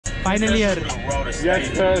Finally here.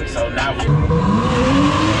 Yes, sir. So now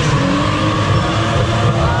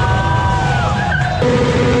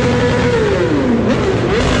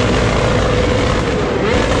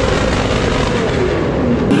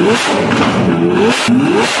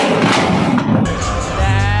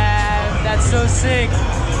Damn, that's so sick.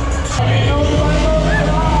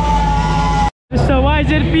 Mr.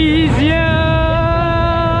 YZP is here.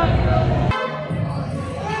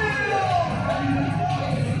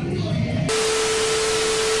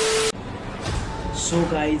 So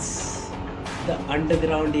guys, the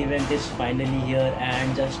underground event is finally here,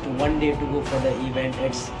 and just one day to go for the event.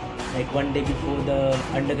 It's like one day before the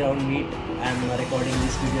underground meet. I'm recording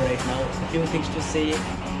this video right now. A few things to say,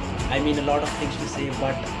 I mean a lot of things to say,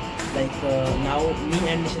 but like now me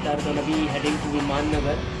and Nishit are gonna be heading to Viman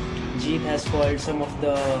Nagar. Jeet has called some of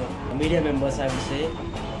the media members, I would say,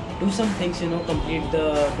 do some things, you know, complete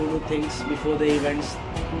the do things before the events,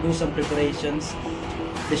 do some preparations,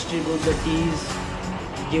 distribute the teas,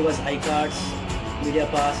 give us iCards, media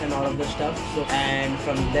pass and all of the stuff. So, and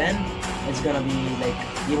from then it's gonna be like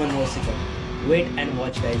even more sicker. Wait and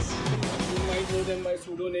watch, guys. You might know them by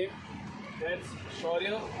pseudo name. That's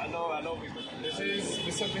Shaurya. Hello people. This is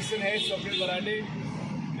Mr. Pistons, Dr. Barade.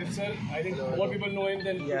 Sir, I think more people know him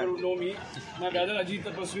than people who know me. My brother Ajit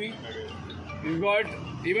Tapaswi. We've got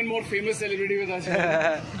even more famous celebrity with us.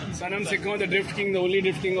 Sanam Sikha, the Drift King, the only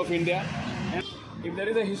Drift King of India. And if there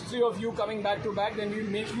is a history of you coming back to back, then we'll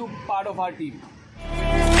make you part of our team.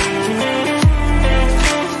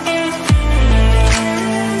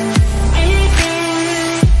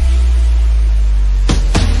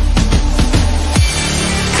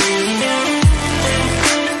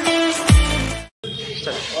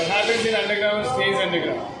 What happens in underground stays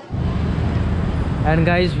underground. And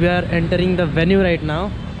guys, we are entering the venue right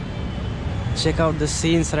now. Check out the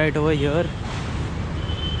scenes right over here.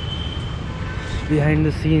 Behind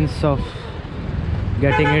the scenes of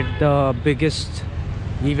getting it the biggest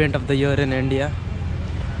event of the year in India.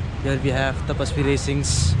 Here we have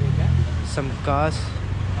Tapaswiracing's some cars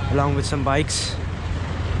along with some bikes.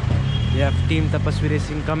 We have Team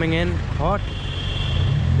Tapaswiracing coming in hot.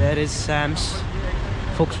 There is Sam's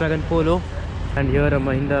Volkswagen Polo, and here a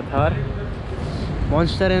Mahindra Thar.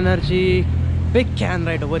 Monster Energy big can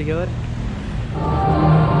right over here.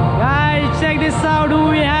 Guys, check this out, who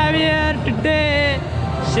we have here today.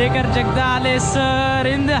 Shekhar Jagdale sir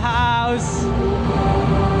in the house.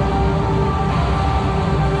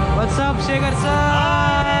 What's up, Shekhar sir?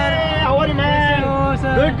 Hi, how are you, man? Hello,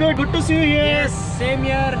 sir. Good to see you here. Yes, same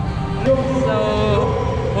here. So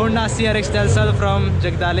Honda CRX Telsal from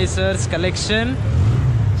Jagdale sir's collection.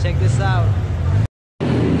 Check this out.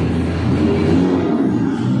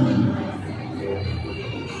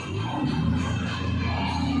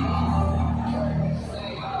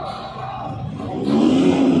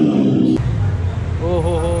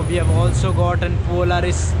 Oh, we have also got an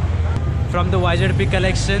Polaris from the YZP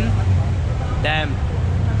collection. Damn.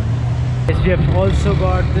 Yes, we have also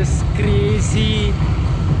got this crazy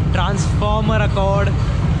Transformer Accord.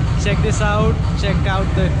 Check this out. Check out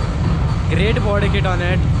the great body kit on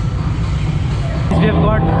it. We have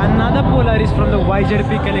got another Polaris from the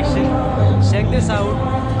YZP collection. Check this out.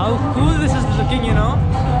 How cool this is looking, you know.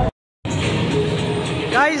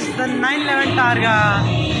 Guys, the 911 Targa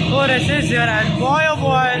 4S is here, and boy oh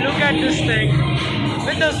boy, look at this thing.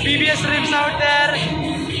 With those BBS rims out there,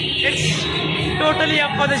 it's totally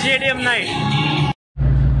up for the JDM night.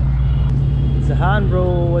 Zahan bro,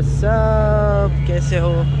 what's up? Kaise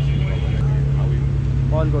ho?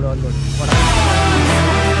 All good, all good.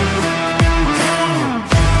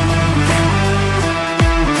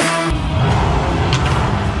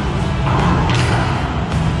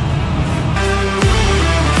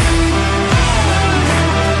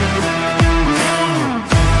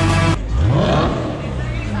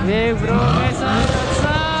 Hey bro, what's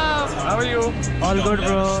up? How are you? All good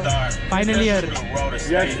bro. Finally here.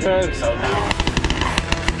 Yes, sir.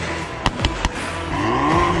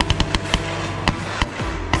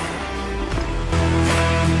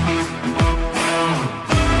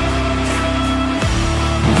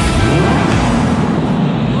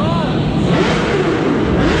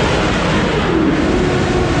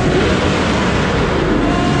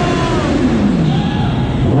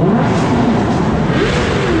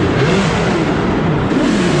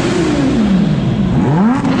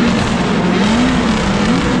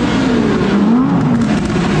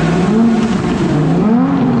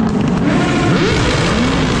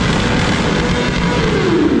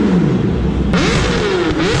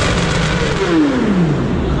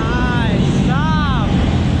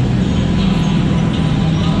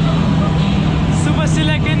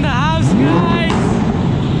 in the house, guys.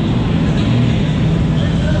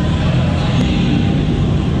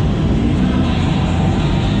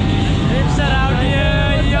 Drifts are out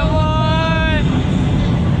here, yeah boy.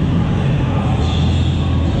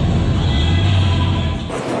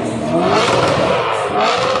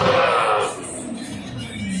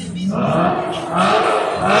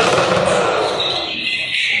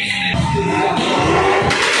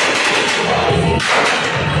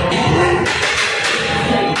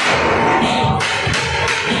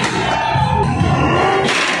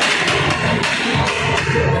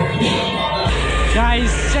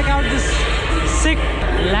 Guys, check out this sick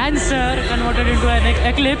Lancer converted into an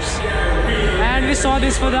Eclipse, and we saw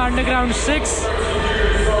this for the Underground 6.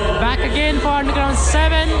 Back again for Underground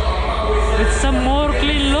 7 with some more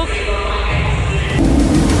clean look.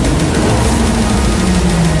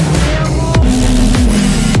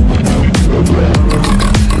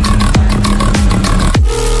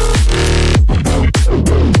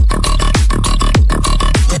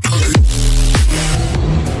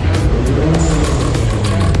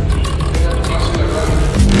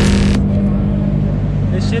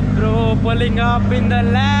 Shit, bro, pulling up in the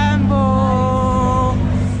Lambo.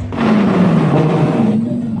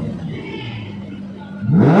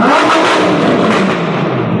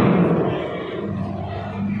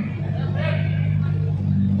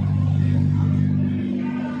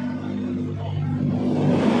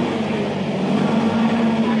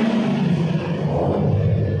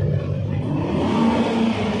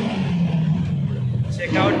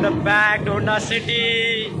 Check out the back, Honda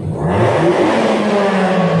City.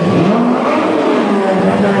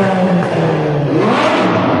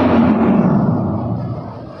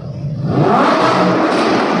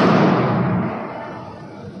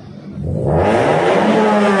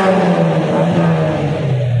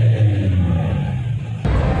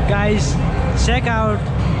 Guys, check out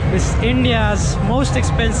this India's most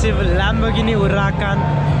expensive Lamborghini Huracan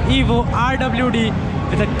Evo RWD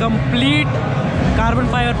with a complete carbon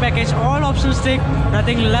fiber package, all options tick,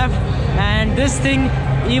 nothing left, and this thing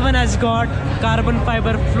even has got carbon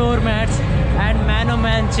fiber floor mats. And man oh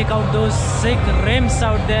man, check out those sick rims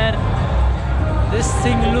out there. This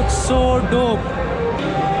thing looks so dope.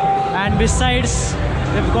 And besides,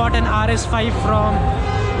 they've got an RS5 from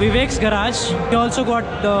Vivek's garage. We also got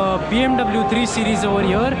the BMW 3 Series over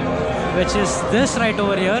here, which is this right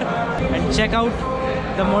over here. And check out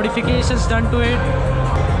the modifications done to it.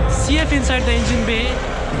 CF inside the engine bay.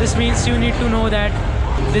 This means you need to know that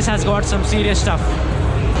this has got some serious stuff.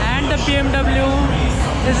 And the BMW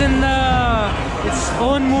is in its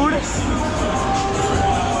own mood.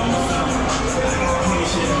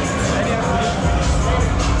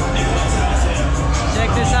 Check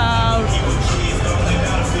this out.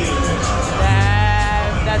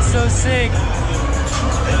 Damn, that's so sick.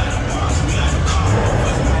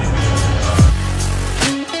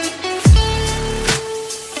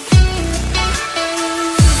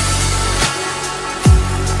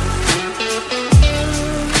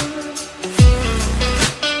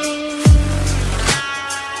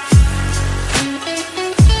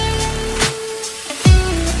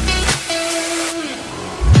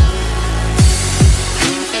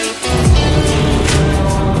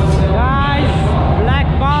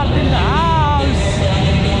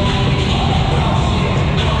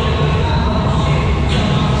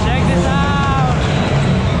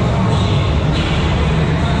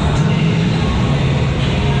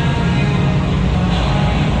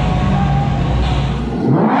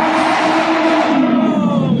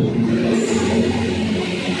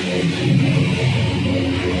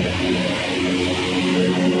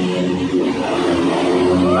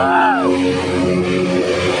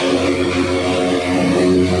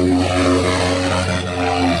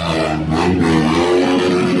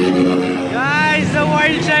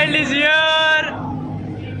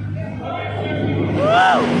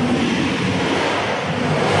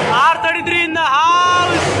 R33 in the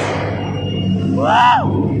house. Wow.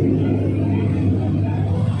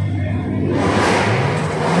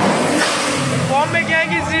 Bombay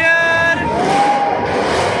gang is here.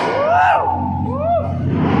 Wow.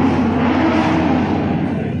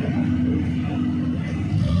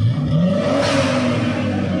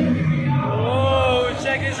 Oh,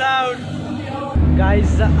 check this out.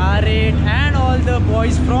 Guys, the R8 and all the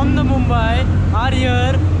boys from the Mumbai are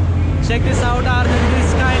here. Check this out, R33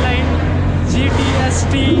 Skyline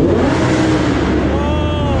GTST.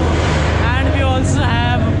 Oh, and we also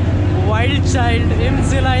have Wild Child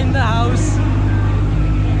Imzilla in the house.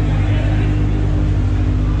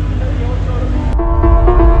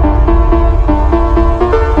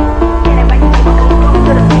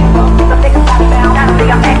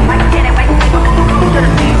 Got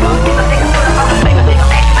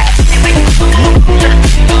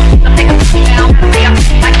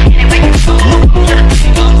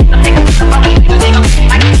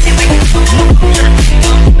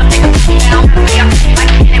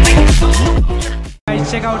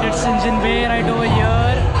check out its engine bay right over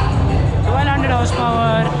here. 1200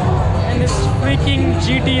 horsepower and this freaking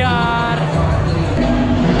GTR.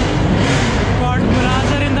 Got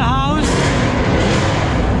Brother in the house.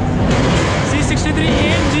 C63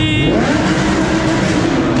 AMG.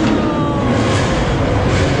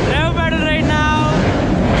 Rev pedal right now.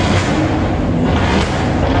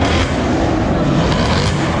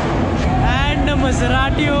 And the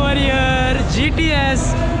Maserati over here. GTS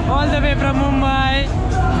all the way from Mumbai.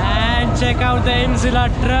 And check out the Imzilla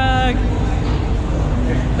truck.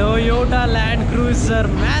 Toyota Land Cruiser.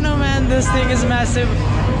 Man oh man, this thing is massive.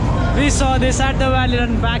 We saw this at the Valley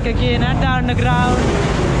Run, back again at the underground.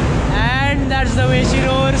 And that's the way she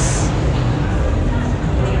roars.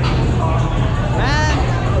 Man,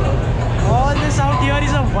 all this out here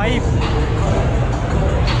is a vibe.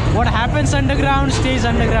 What happens underground stays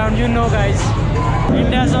underground, you know guys.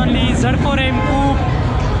 India's only Z4M coupe.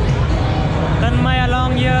 Tanmay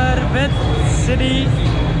along here with City.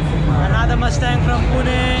 Another Mustang from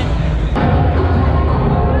Pune.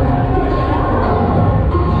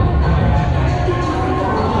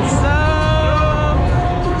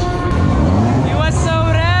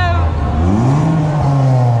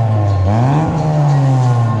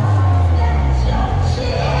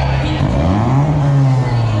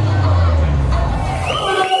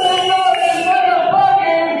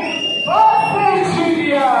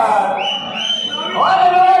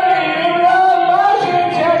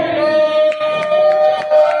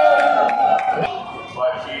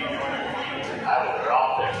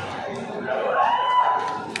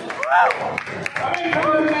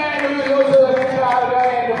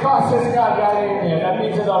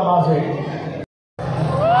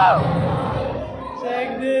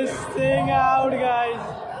 Check this thing out, guys.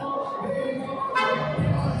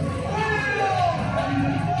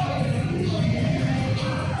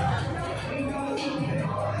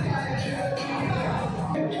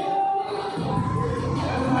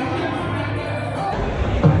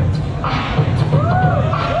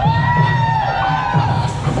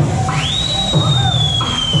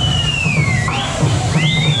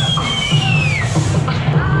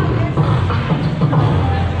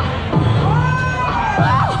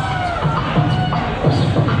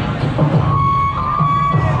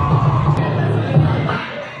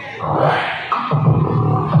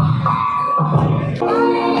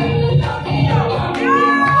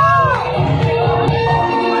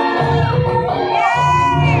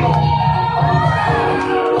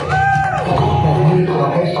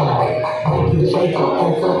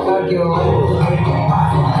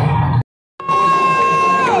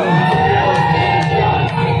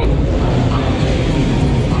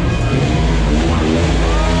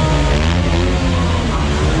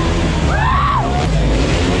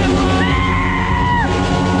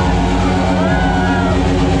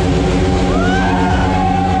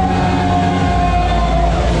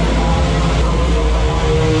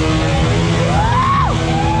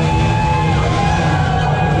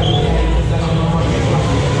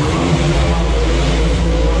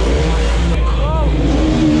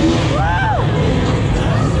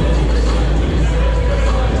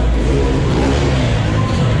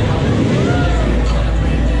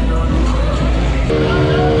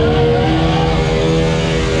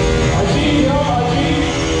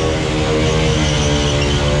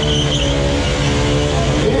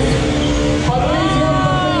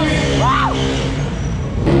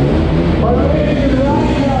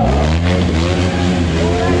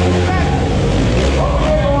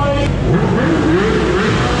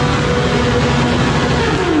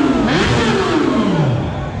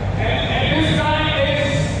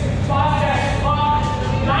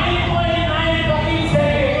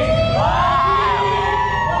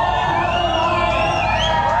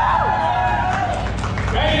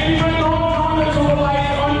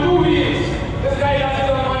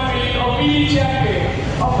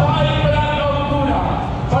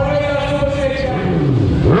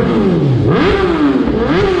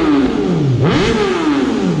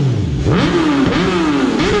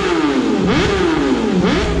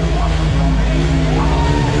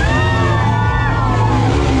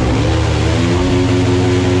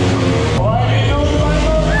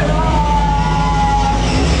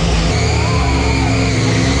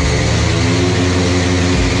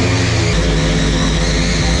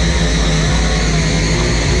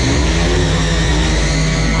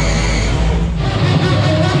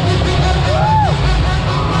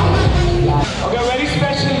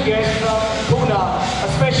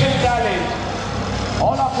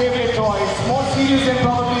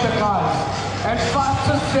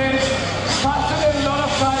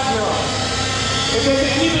 If there's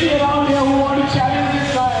anybody around here who want to challenge this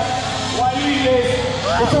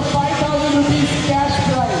It's a 5,000 rupees cash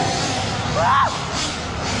prize.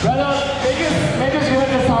 Brother, make us hear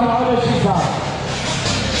the sound. How does she sound?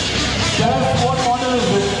 Tell us what model is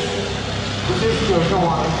this? This is the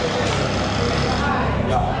one.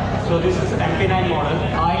 Yeah. So this is MP9 model.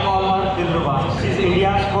 I call her Dilruba. She's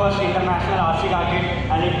India's first international RC car kit,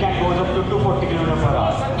 and it can go up to 240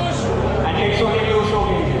 km/h. And it's only 2 show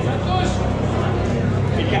gauges.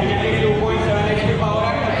 It can generate 2.7 HP power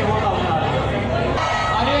and 31,000 RPM.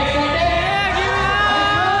 Are you excited?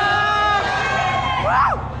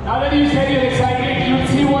 Now that you said you're excited, you'll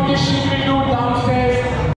see what this sheep will do downstairs.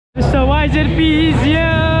 Mr. Wiser P is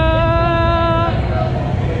here.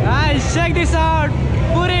 Guys, check this out.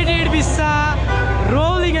 488 Vista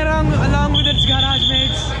rolling along with its garage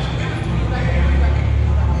mates.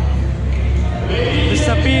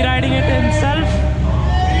 Mr. P riding it himself.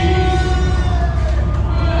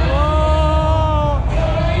 Whoa.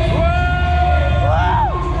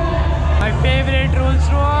 Whoa. My favorite Rolls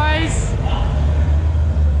Royce.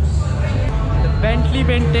 The Bentley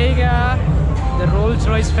Bentayga. The Rolls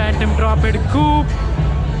Royce Phantom Dropped Coupe.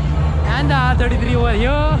 And the R33 over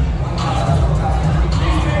here.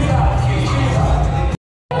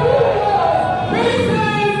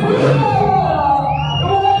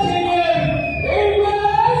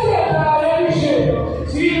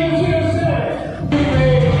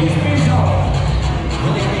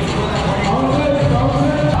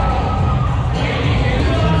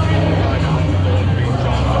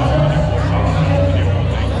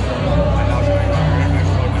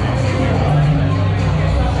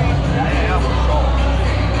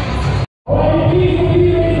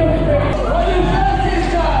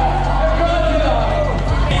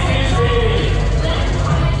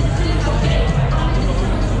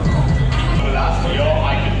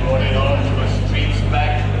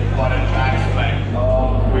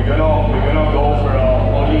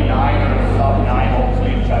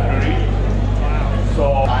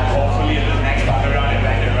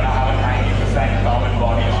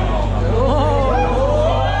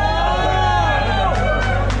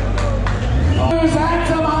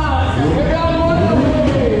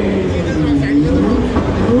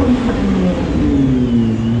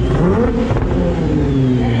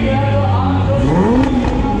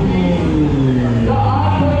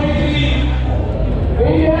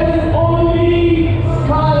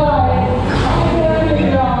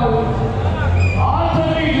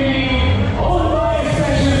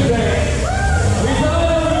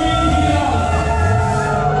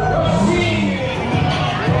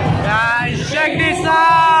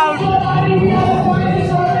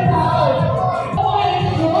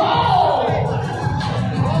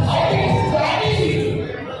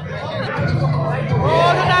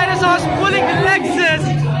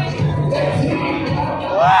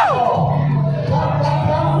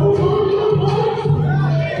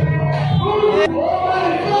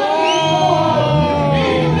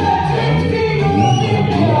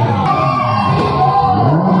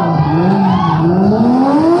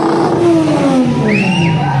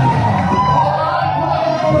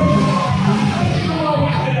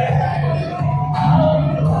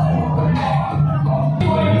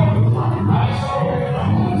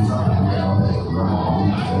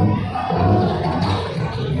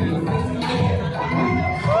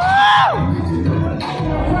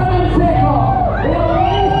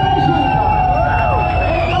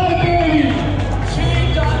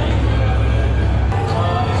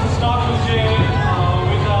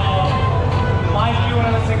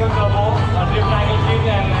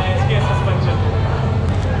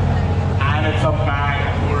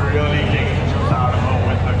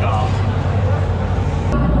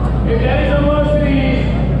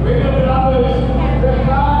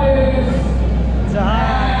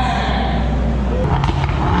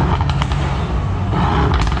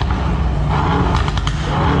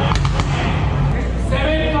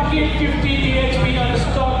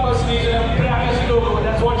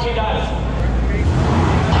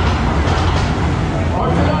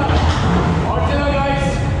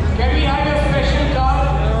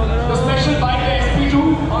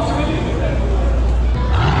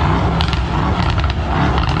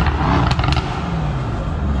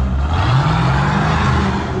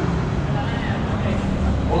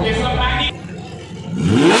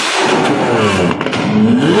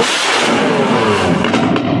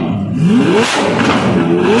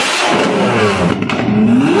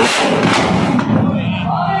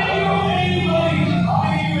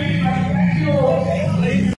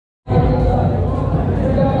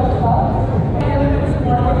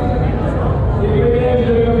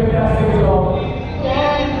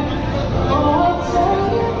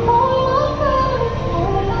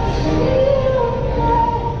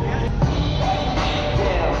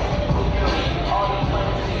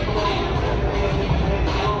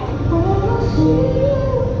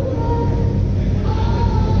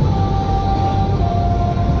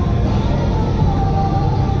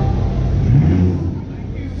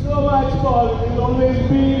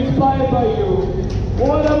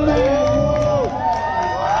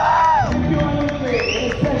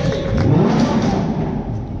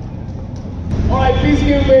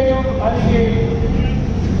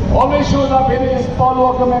 Always shows up in his Paul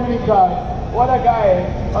Walker memory card. What a guy,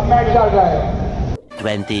 a mega guy.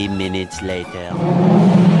 20 minutes later.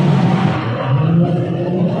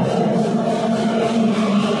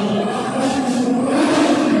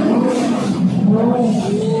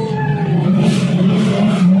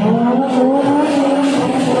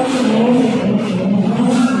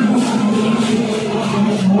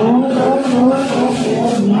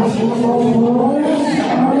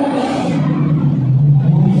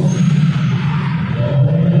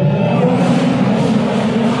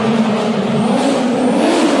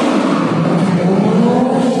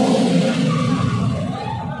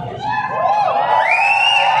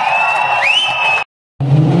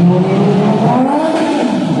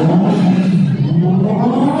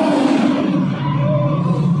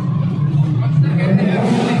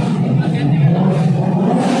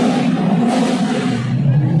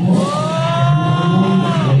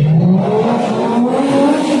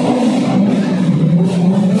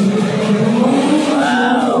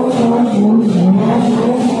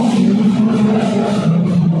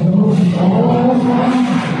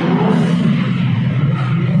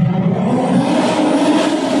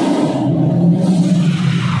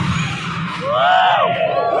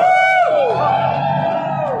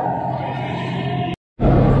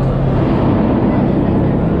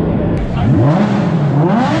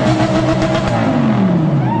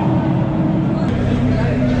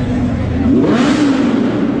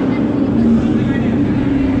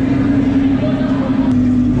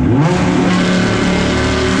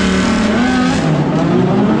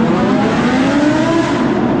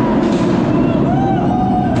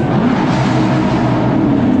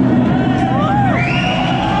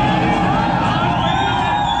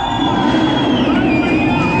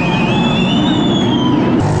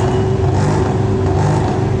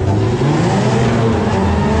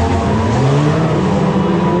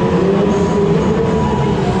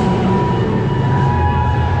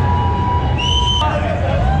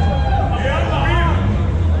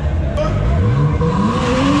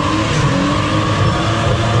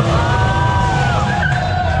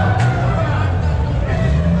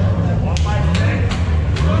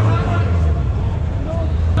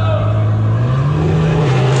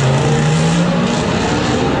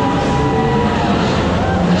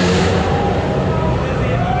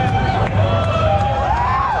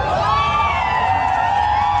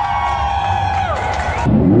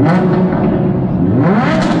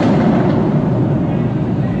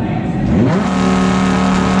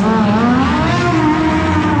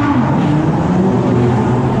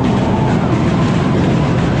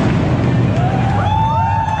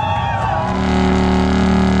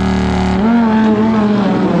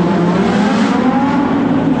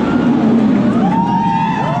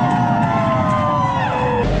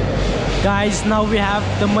 Guys, now we have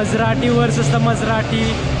the Maserati versus the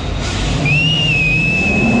Maserati.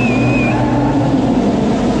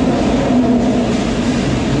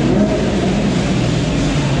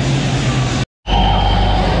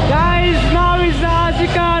 Guys, now is the RC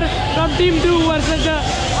car from Team 2 versus the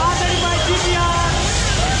R35 GTR.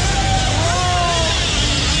 Oh,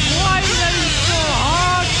 why is it so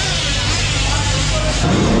hot?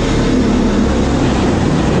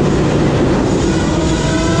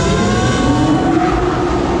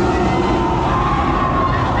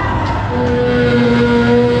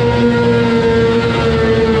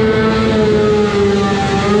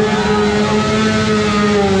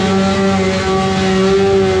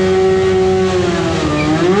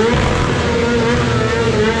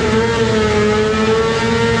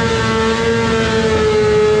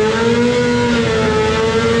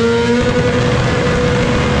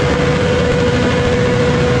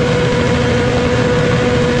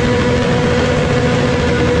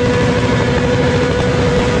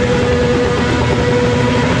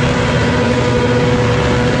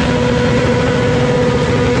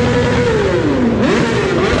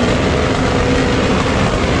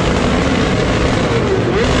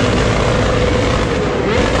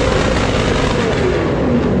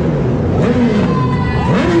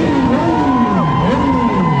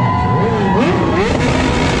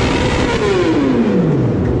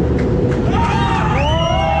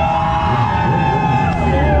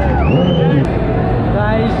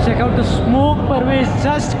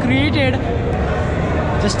 Just created.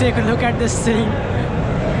 Just take a look at this thing.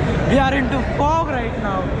 We are into fog right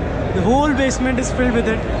now. The whole basement is filled with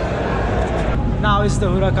it. Now it's the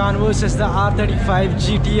Huracan versus the R35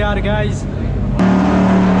 GTR, guys.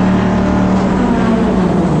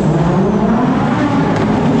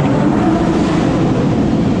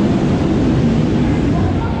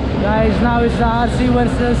 Guys, now it's the RC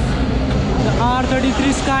versus The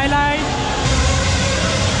R33 Skyline.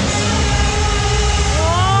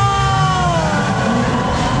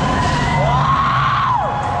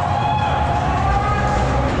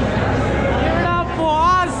 Give it up for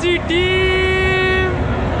RC team.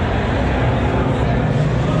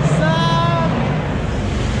 Sam.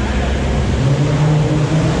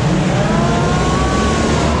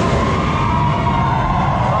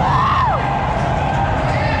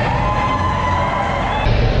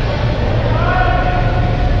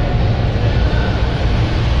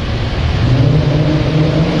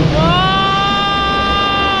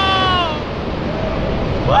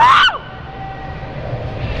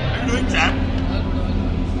 Doing jam.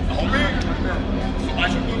 Hobby. So I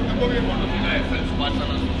should do the way one of the FL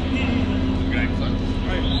Spartan. Grandson.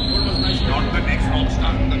 Not the next rock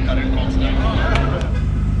star, the current rock star.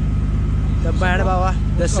 The band Baba,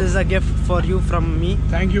 this is a gift for you from me.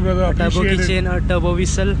 Thank you, brother. A turbo Appreciate it. keychain, a turbo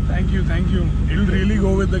whistle. Thank you, thank you. It'll really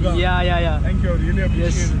go with the car. Yeah. Thank you, I really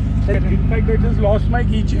appreciate Yes. it. In fact, I just lost my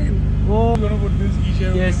keychain. Oh. I'm gonna put this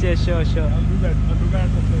keychain. Yes, sure. I'll do that.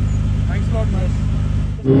 Thanks a lot, man.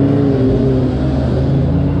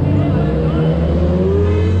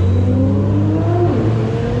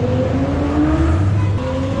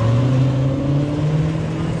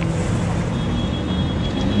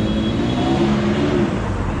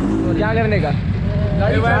 क्या करने का?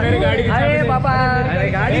 मेरी गाड़ी अरे पापा,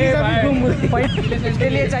 गाड़ी की चाबी गुम गई। इसके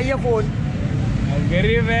लिए चाहिए फोन।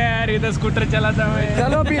 गरीब है यार, इधर स्कूटर चलाता मैं।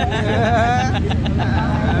 चलो फिर।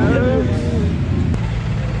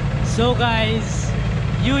 So guys,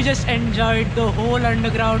 you just enjoyed the whole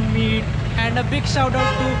underground meet, and a big shout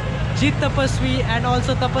out to Jit Tapaswi and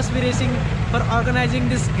also Tapaswiracing for organizing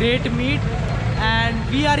this great meet. And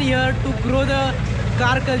we are here to grow the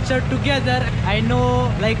car culture together. I know,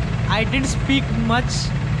 like, I didn't speak much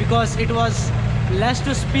because it was less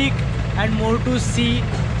to speak and more to see.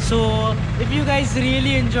 So if you guys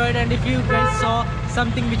really enjoyed and if you guys saw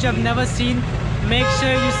something which I've never seen, make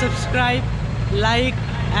sure you subscribe, like,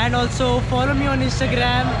 and also follow me on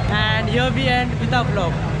Instagram. And here we end with our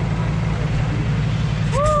vlog.